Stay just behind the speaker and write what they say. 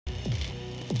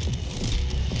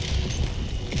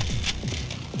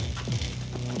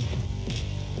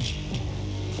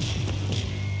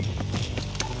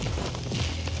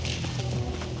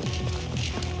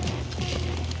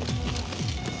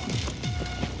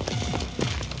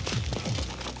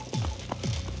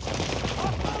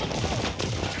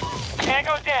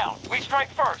Tango down. We strike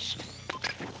first.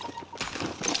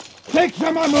 Take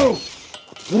some ammo!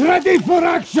 Ready for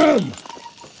action!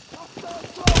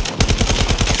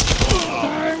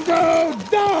 Tango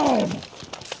down!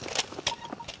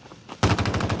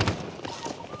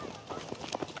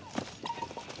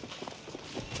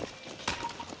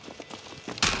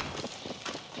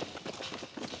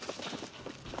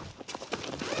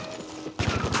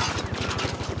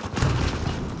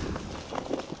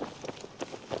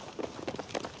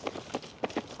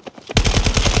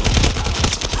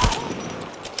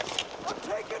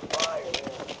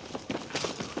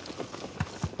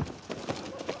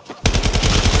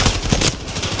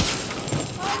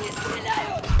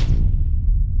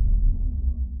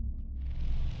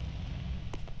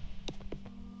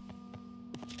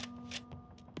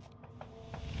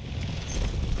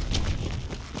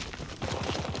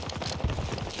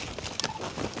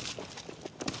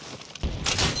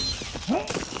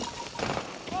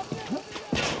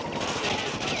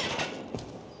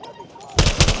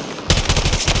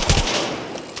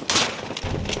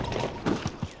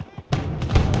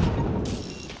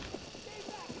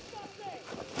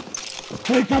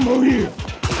 Take ammo here!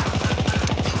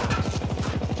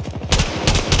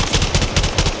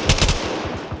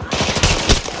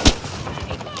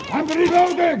 I'm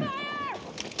reloading!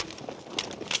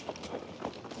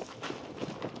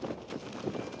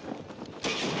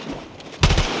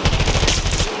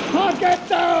 Target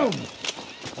down!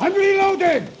 I'm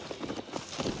reloading!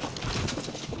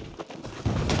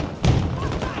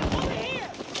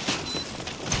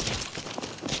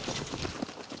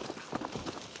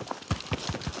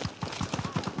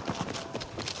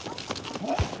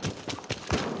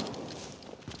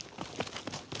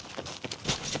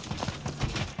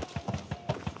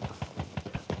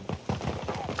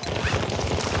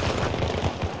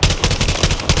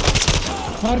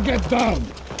 Target down!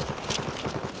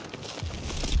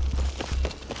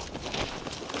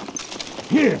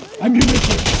 Here,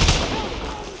 ammunition!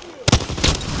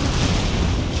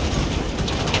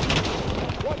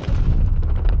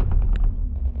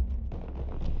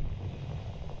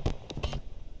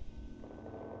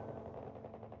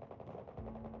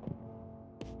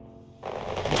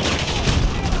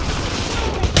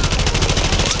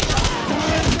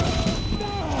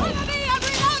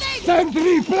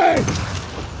 Sentry play!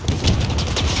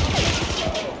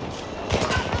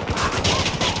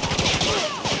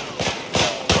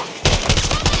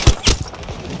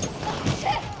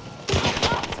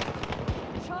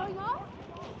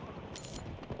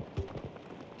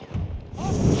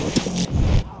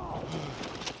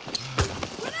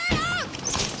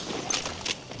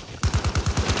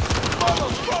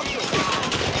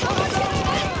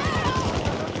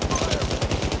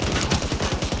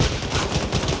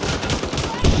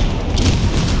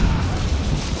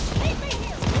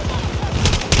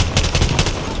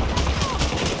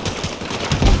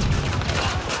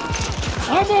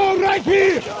 Ammo right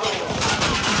here!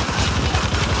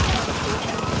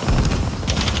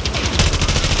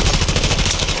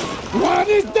 One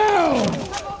is down!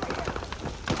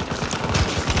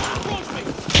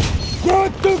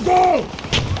 Good to go!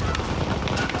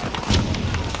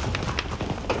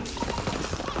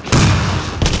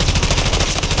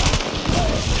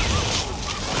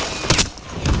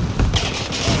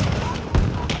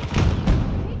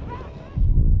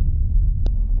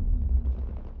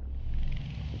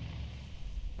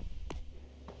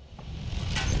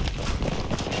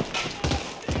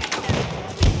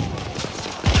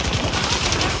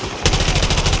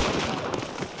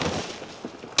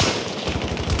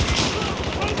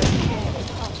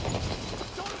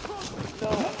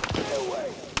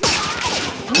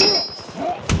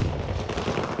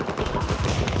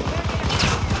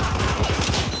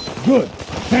 Good.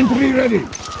 Sentry ready.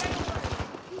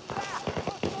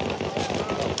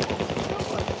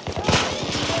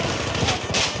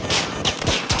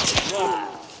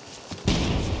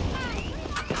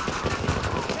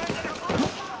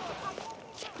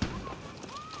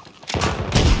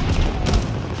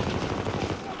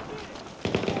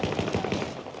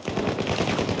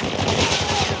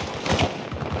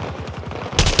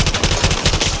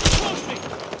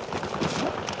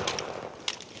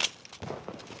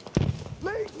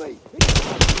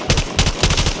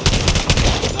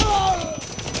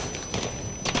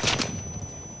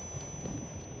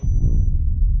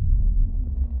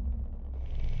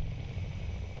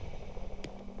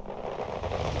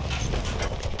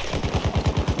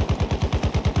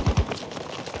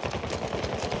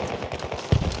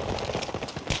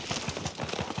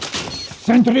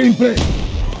 Sentry in place.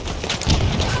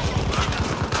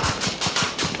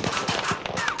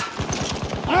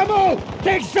 Ammo!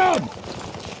 Take some!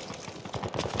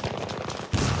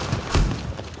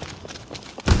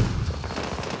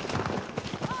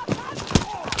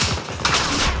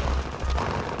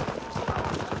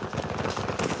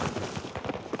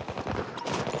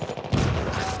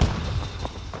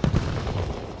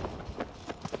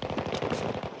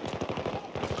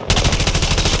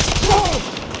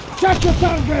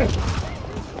 target!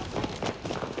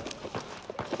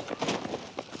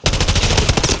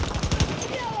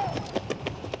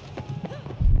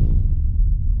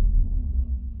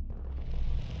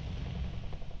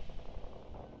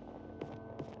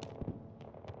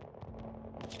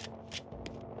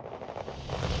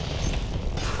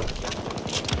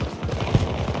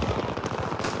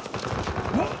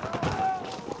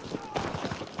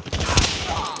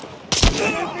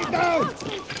 Enemy down!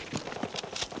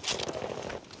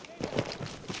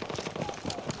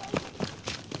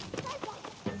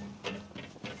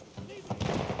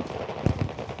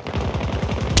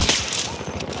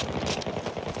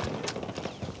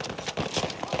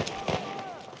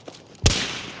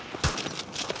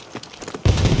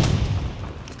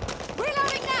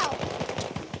 Reloading now!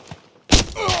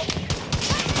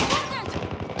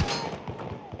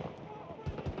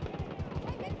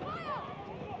 Taking fire!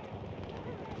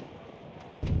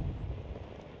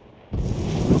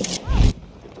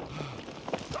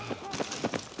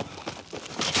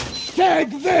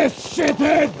 Take this,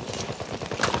 shithead!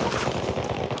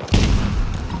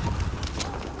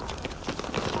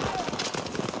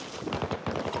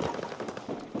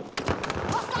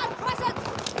 Hostile present!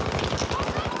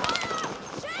 Open fire!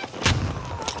 Shit!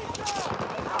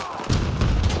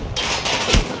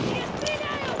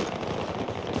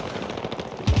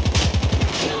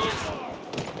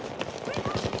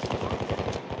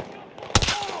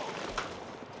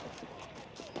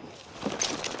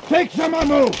 Take some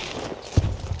ammo!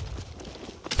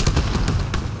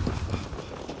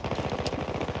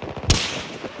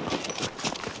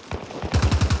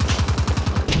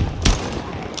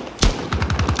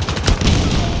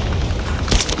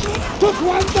 Took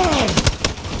one down!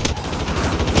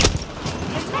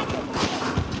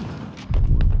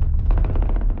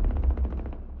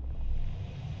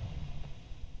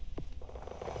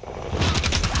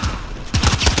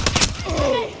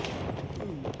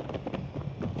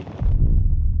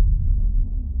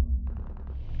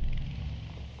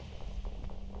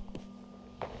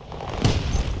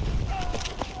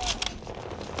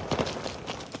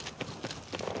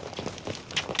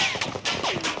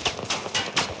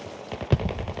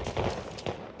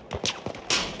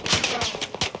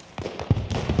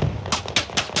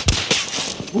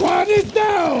 One is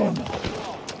down!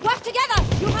 Work together!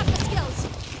 You have the skills!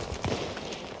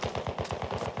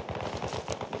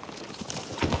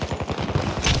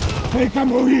 Take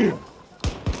ammo here!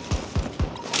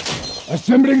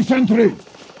 Assembling sentry!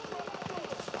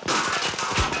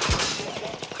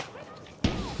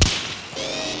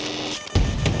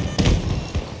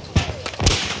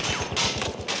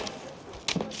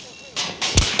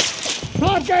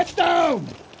 Target down!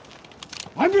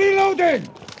 I'm reloading!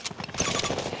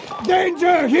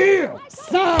 Danger here!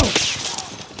 South!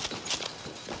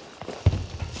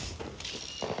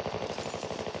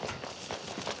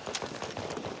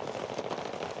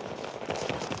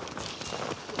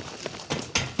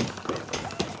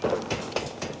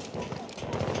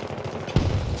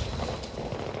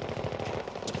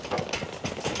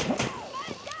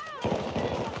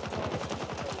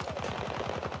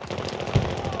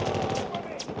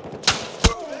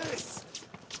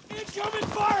 Incoming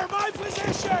fire! My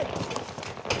position!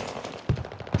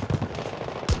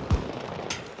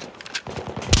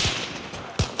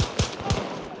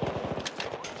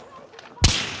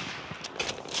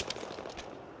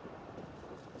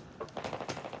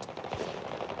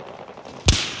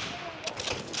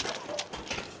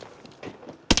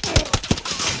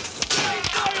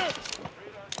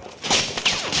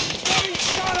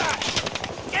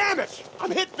 Damn it!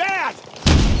 I'm hit bad!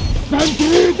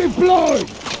 Sentry deployed!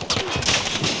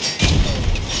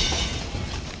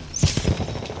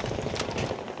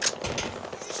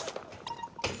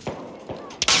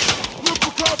 Look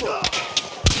for cover!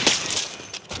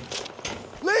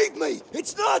 Leave me!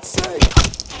 It's not safe!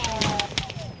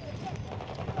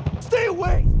 Stay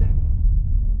away!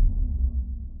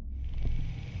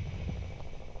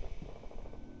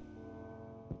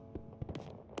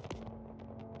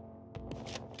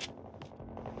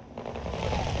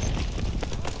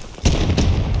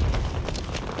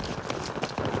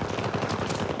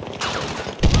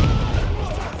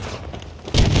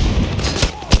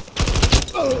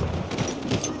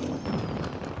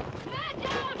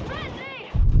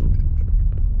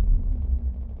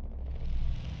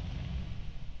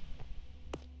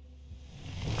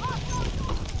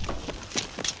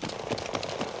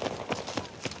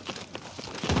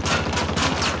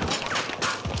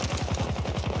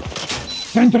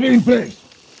 Sentry in place!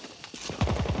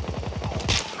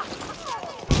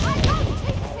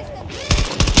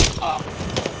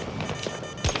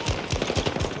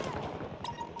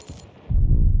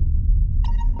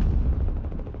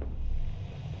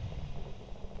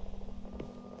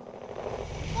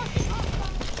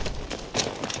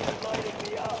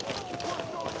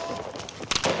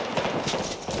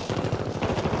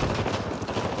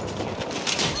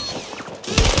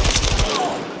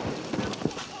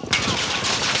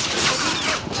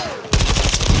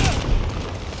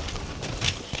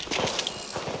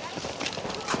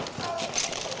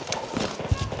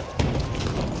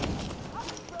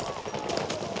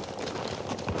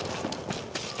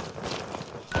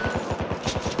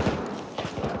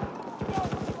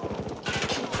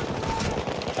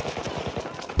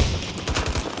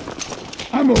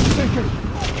 Ammo taken!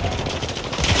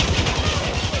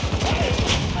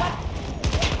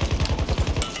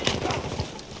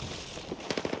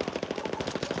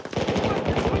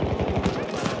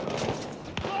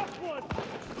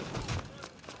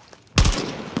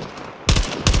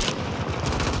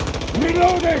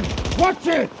 Reloading! Watch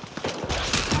it!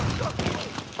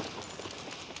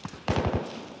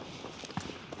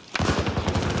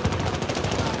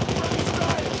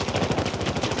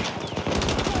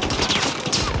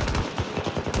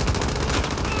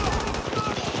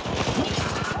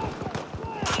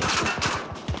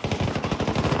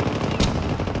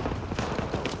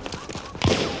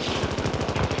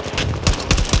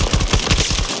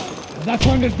 That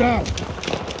one is down!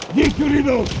 Need to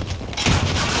reload!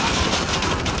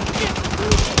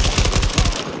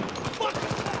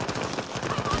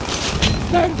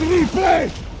 Stand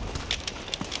replay!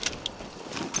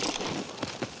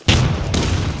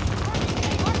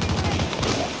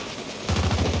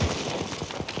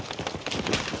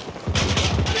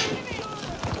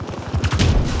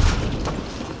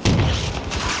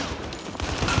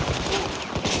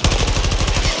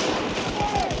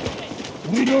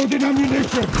 Reloading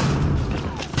ammunition!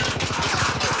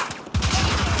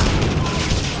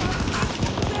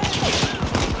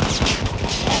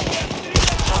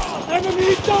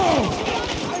 Enemy down!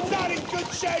 I'm not in good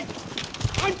shape!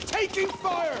 I'm taking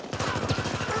fire!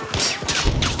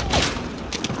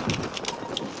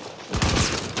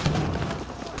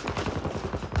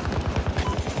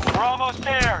 We're almost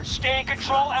there. Stay in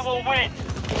control and we'll win.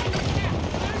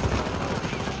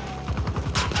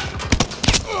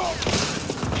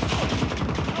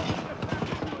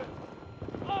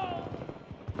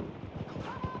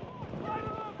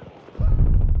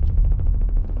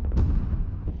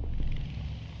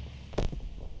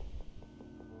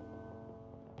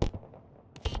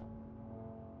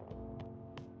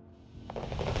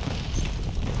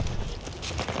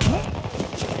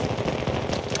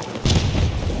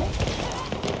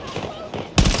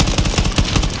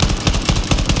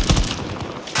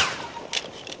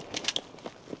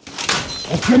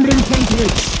 Assembling sentry!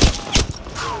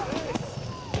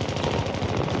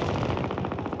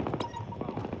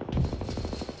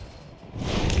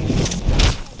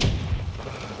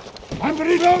 I'm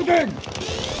reloading!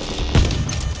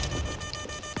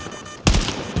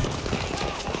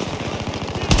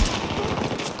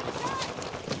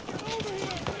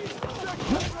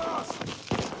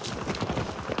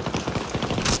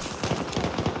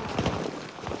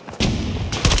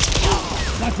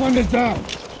 That one is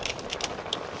down!